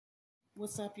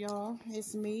What's up, y'all?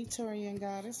 It's me, Turian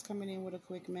Goddess, coming in with a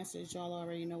quick message. Y'all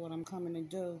already know what I'm coming to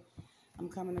do. I'm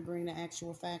coming to bring the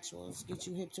actual factuals, get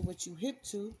you hip to what you hip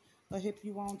to, or hip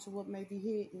you on to what may be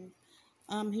hidden.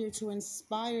 I'm here to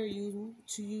inspire you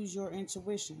to use your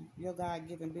intuition, your God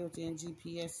given built in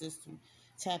GPS system.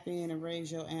 Tap in and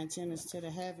raise your antennas to the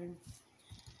heaven.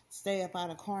 Stay up out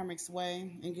of karmic's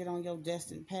way and get on your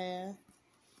destined path.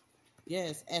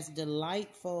 Yes, as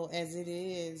delightful as it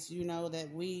is, that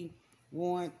we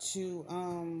want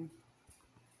to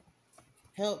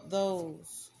help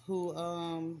those who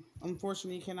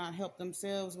unfortunately cannot help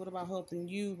themselves. What about helping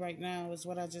you right now is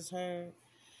what I just heard.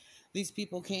 These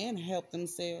people can help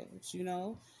themselves,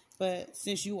 but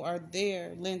since you are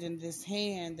there lending this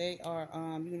hand, they are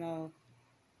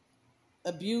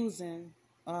abusing,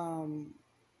 um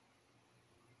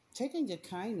taking your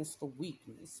kindness for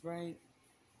weakness, right?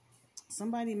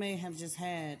 Somebody may have just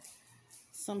had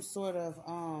some sort of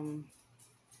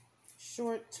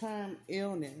short-term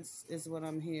illness is what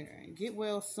I'm hearing. Get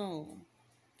well soon.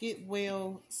 Get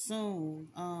well soon,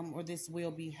 or this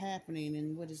will be happening.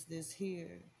 And what is this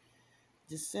here?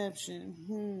 Deception.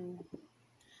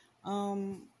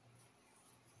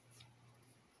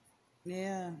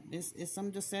 Yeah, it's some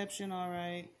deception, all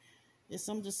right. It's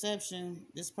some deception.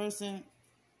 This person,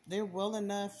 they're well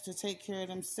enough to take care of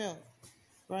themselves,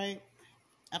 right?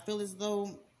 I feel as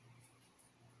though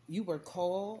you were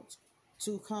called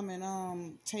to come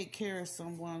and take care of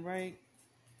someone, right?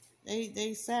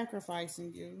 They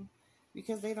sacrificing you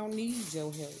because they don't need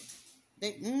your help.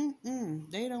 They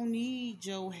don't need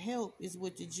your help is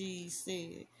what the G's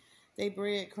said. They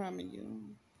breadcrumbing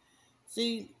you.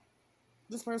 See,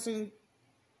 this person,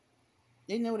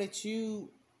 they know that you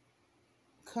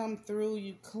come through,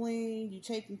 you clean, you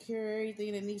taking care of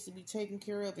everything that needs to be taken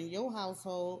care of in your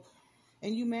household,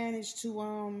 and you manage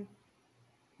to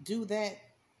do that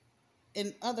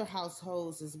in other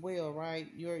households as well, right?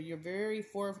 You're very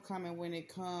forthcoming when it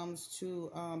comes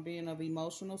to being of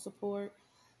emotional support,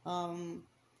 um,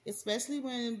 especially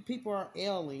when people are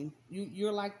ailing.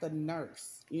 You're like the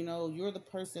nurse. You're the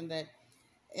person that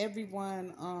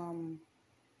everyone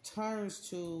turns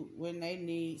to when they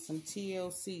need some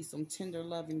TLC, some tender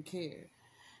loving care.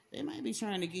 They might be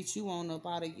trying to get you on up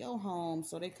out of your home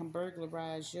so they can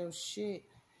burglarize your shit,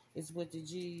 is what the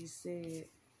G's said.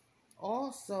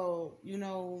 Also,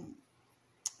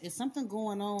 is something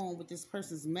going on with this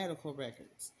person's medical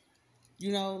records.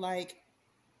 Like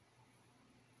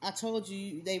I told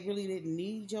you, they really didn't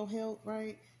need your help,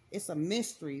 right? It's a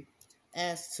mystery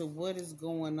as to what is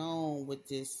going on with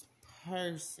this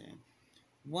person.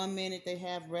 One minute they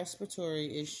have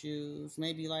respiratory issues,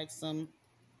 maybe like some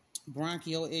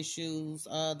bronchial issues.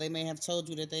 They may have told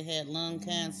you that they had lung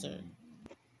cancer.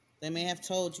 They may have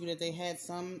told you that they had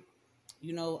some,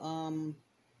 you know,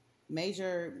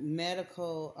 major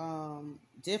medical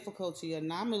difficulty,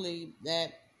 anomaly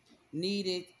that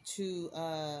needed to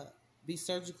be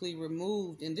surgically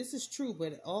removed. And this is true,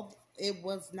 but it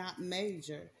was not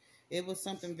major. It was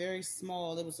something very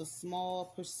small. It was a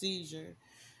small procedure.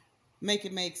 Make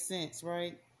it make sense,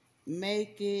 right?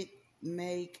 Make it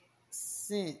make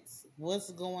sense.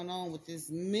 What's going on with this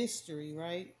mystery,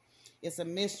 right? It's a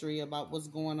mystery about what's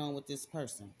going on with this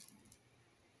person.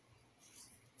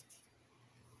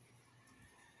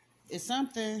 It's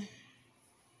something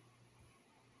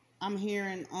I'm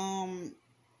hearing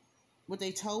what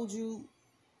they told you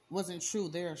wasn't true.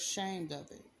 They're ashamed of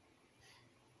it.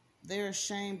 They're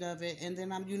ashamed of it. And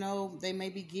then they may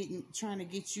be trying to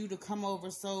get you to come over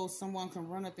so someone can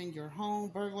run up in your home,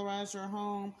 burglarize your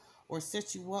home, or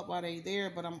set you up while they're there.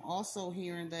 But I'm also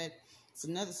hearing that it's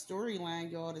another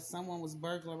storyline, y'all, that someone was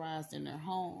burglarized in their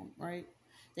home, right?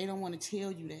 They don't want to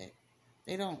tell you that.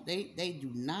 They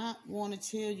do not want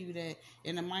to tell you that.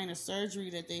 And the minor surgery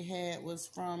that they had was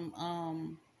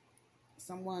from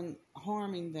someone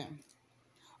harming them.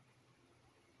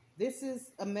 This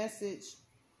is a message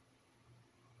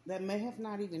that may have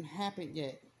not even happened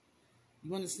yet.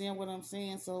 You understand what I'm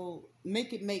saying? So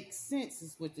make it make sense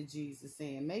is what the G's is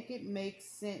saying. Make it make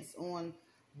sense on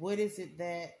what is it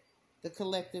that the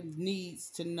collective needs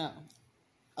to know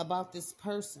about this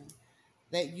person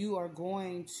that you are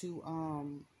going to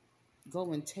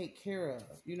go and take care of.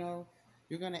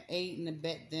 You're going to aid and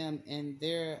abet them in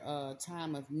their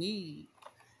time of need.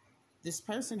 This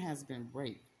person has been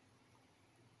raped.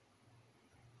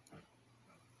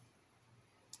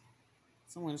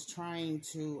 Someone's trying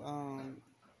to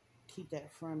keep that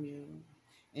from you.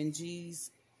 And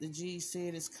the G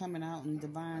said it's coming out in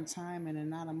divine timing and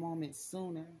not a moment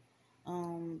sooner.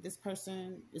 This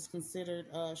person is considered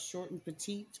short and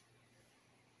petite,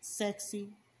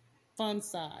 sexy, fun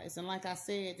size. And like I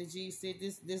said, the G said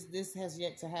this has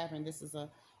yet to happen. This is a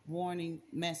warning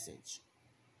message.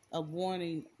 A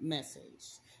warning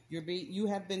message. You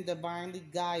have been divinely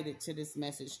guided to this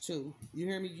message too. You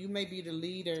hear me? You may be the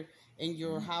leader in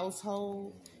your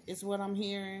household, is what I'm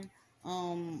hearing.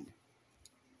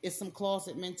 It's some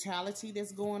closet mentality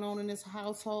that's going on in this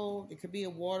household. It could be a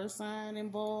water sign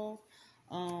involved.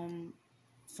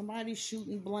 Somebody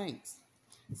shooting blanks.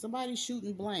 Somebody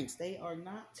shooting blanks. They are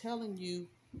not telling you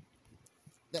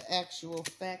the actual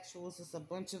factuals. It's a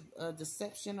bunch of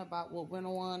deception about what went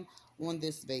on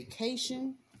this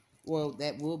vacation. Well,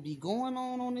 that will be going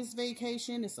on this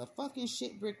vacation. It's a fucking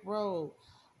shit brick road.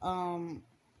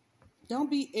 Don't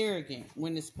be arrogant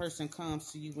when this person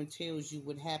comes to you and tells you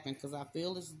what happened, because I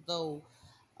feel as though,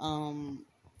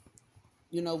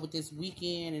 with this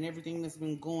weekend and everything that's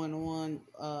been going on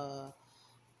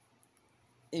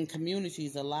in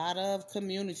communities, a lot of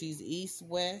communities, east,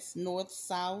 west, north,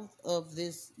 south of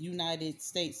this United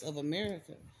States of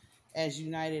America, as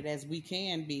united as we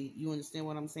can be. You understand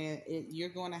what I'm saying? You're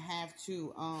going to have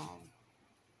to,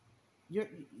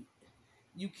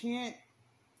 you can't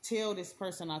tell this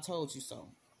person I told you so.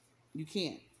 You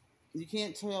can't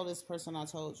tell this person I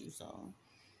told you so.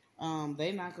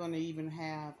 They're not going to even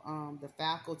have the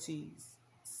faculties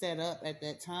set up at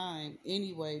that time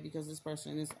anyway, because this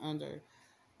person is under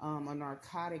a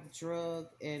narcotic drug,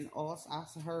 and also I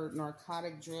heard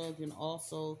narcotic drug and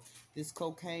also this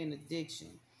cocaine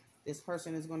addiction. This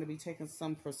person is going to be taking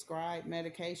some prescribed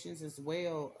medications as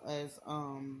well as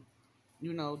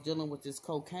dealing with this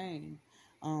cocaine.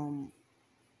 A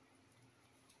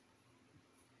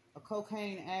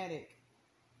cocaine addict,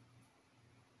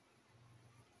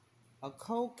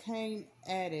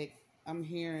 I'm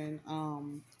hearing,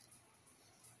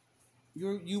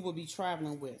 you will be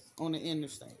traveling with on the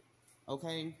interstate.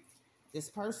 Okay? This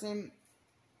person,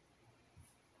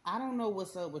 I don't know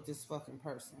what's up with this fucking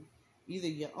person. Either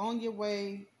you're on your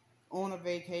way on a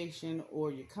vacation,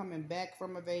 or you're coming back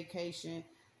from a vacation,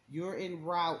 you're en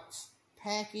route,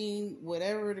 packing,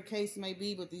 whatever the case may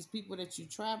be, but these people that you're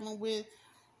traveling with,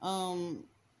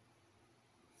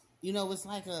 it's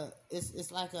like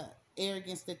a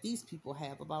arrogance that these people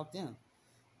have about them.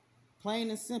 Plain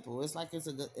and simple. It's like it's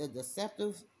a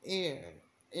deceptive air.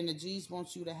 And the G's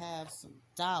want you to have some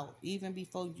doubt even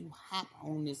before you hop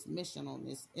on this mission, on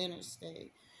this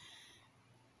interstate.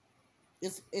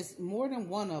 It's more than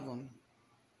one of them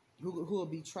who will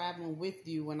be traveling with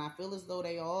you, and I feel as though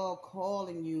they all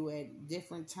calling you at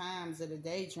different times of the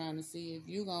day, trying to see if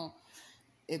you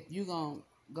gonna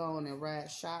go on and ride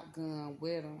shotgun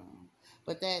with them.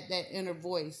 But that inner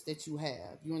voice that you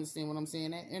have, you understand what I'm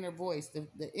saying? That inner voice,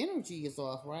 the energy is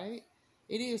off, right?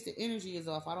 It is. The energy is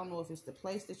off. I don't know if it's the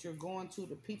place that you're going to,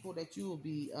 the people that you will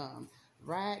be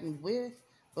riding with,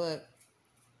 but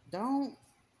don't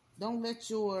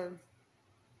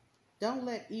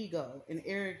let ego and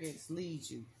arrogance lead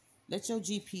you. Let your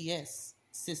GPS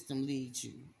system lead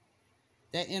you.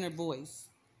 That inner voice,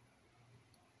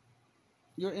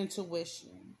 your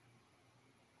intuition.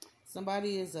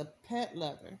 Somebody is a pet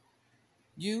lover,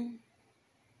 you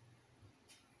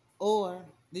or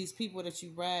these people that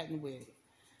you riding with.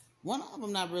 One of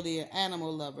them not really an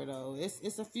animal lover though.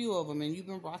 It's a few of them, and you've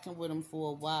been rocking with them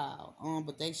for a while.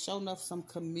 But they showing up some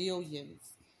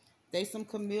chameleons. They some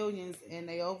chameleons, and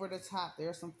they over the top.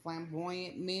 They're some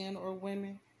flamboyant men or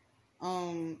women.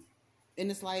 And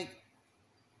it's like,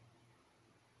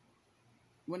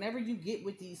 whenever you get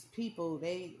with these people,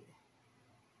 they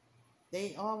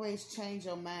always change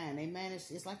your mind. They manage.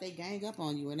 It's like they gang up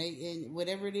on you, and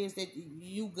whatever it is that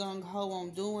you gung ho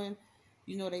on doing,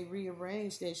 they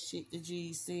rearrange that shit. The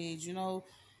G said,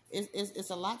 it's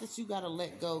a lot that you gotta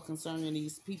let go concerning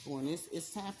these people, and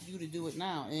it's time for you to do it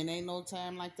now. And ain't no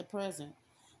time like the present.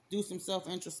 Do some self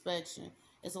introspection.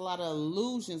 It's a lot of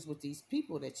illusions with these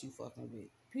people that you fucking with.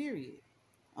 Period.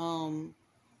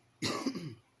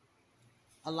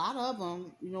 A lot of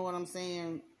them, you know what I'm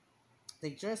saying? They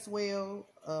dress well.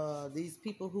 These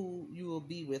people who you will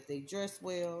be with, they dress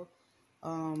well.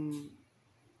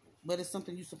 But it's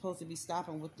something you're supposed to be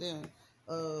stopping with them.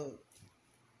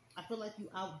 I feel like you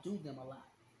outdo them a lot.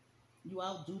 You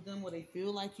outdo them where they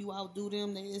feel like you outdo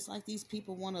them. It's like these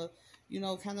people want to,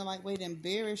 kind of like way to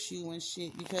embarrass you and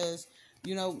shit, because,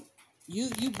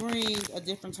 you bring a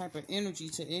different type of energy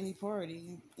to any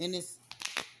party, and it's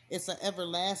an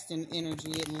everlasting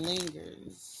energy. It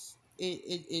lingers.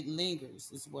 It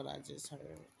lingers is what I just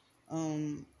heard.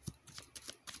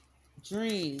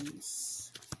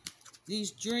 Dreams.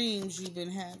 These dreams you've been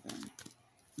having.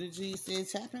 The G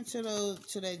says tap into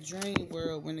that dream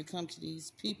world when it comes to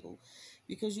these people.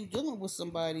 because you're dealing with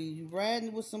somebody, you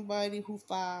riding with somebody who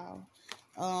foul.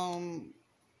 Um,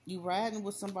 you riding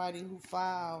with somebody who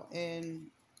foul, and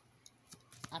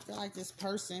I feel like this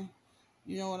person,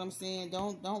 you know what I'm saying,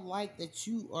 don't like that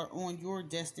you are on your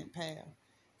destined path.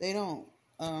 They don't.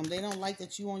 They don't like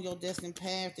that you on your destined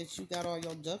path, that you got all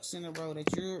your ducks in a row,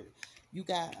 that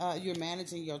you're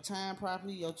managing your time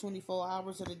properly, your 24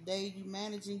 hours of the day, you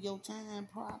managing your time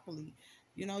properly.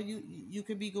 You know, you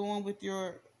could be going with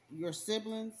your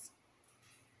siblings,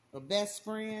 a best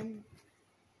friend.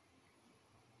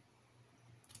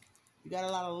 You got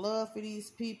a lot of love for these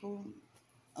people,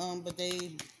 but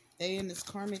they in this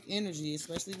karmic energy,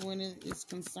 especially when it's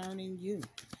concerning you.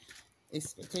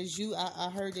 It's because I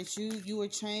heard that you a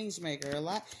change maker. A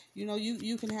lot, you know,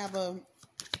 you can have a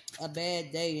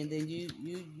bad day, and then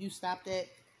you stop that.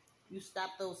 You stop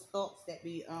those thoughts that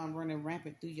be running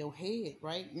rampant through your head,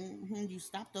 right? You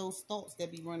stop those thoughts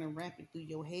that be running rampant through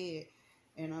your head,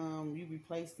 and you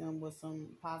replace them with some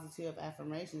positive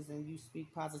affirmations, and you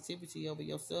speak positivity over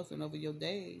yourself and over your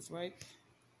days, right?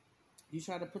 You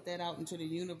try to put that out into the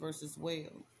universe as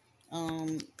well.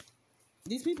 Um,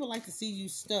 these people like to see you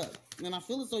stuck, and I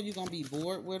feel as though you're gonna be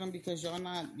bored with them because y'all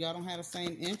don't have the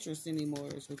same interest anymore.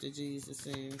 Is what the G's are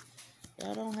saying.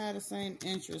 Y'all don't have the same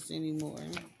interest anymore.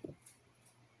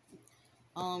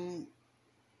 Um,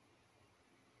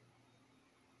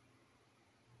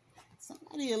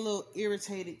 somebody a little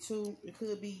irritated too. It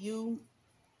could be you.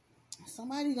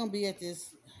 Somebody gonna be at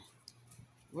this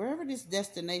wherever this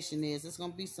destination is. It's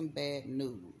gonna be some bad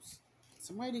news.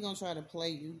 Somebody gonna try to play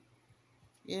you.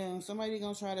 Yeah, somebody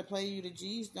gonna try to play you. The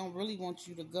G's don't really want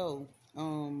you to go.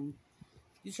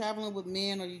 You traveling with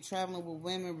men or you traveling with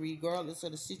women, regardless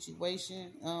of the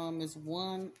situation. It's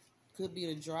one could be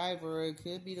the driver, or it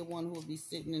could be the one who will be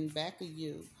sitting in back of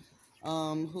you,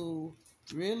 who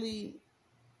really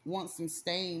wants some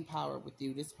staying power with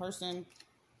you. This person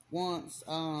wants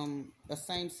a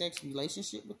same sex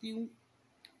relationship with you.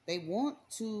 They want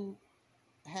to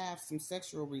have some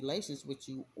sexual relations with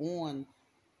you on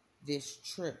this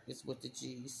trip, is what the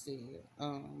G said.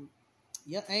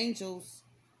 Your angels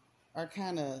are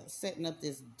kind of setting up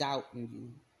this doubt in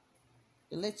you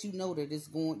to let you know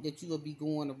that you will be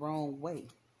going the wrong way.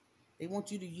 They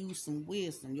want you to use some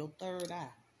wisdom, your third eye.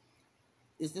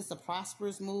 Is this a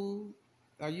prosperous move?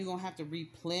 Are you gonna have to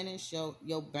replenish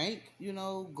your bank,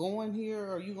 going here,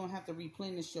 or are you gonna have to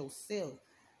replenish yourself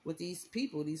with these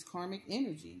people, these karmic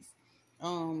energies?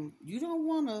 You don't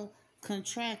wanna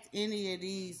contract any of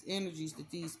these energies that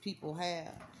these people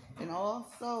have. And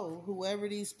also, whoever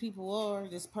these people are,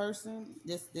 this person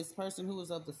who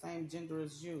is of the same gender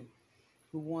as you,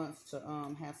 who wants to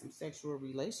have some sexual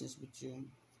relations with you,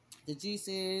 the G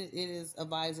said it is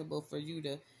advisable for you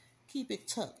to keep it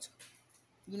tucked.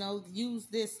 Use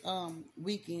this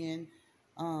weekend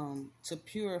to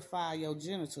purify your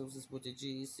genitals, is what the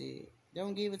G said.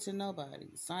 Don't give it to nobody.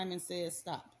 Simon said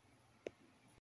stop.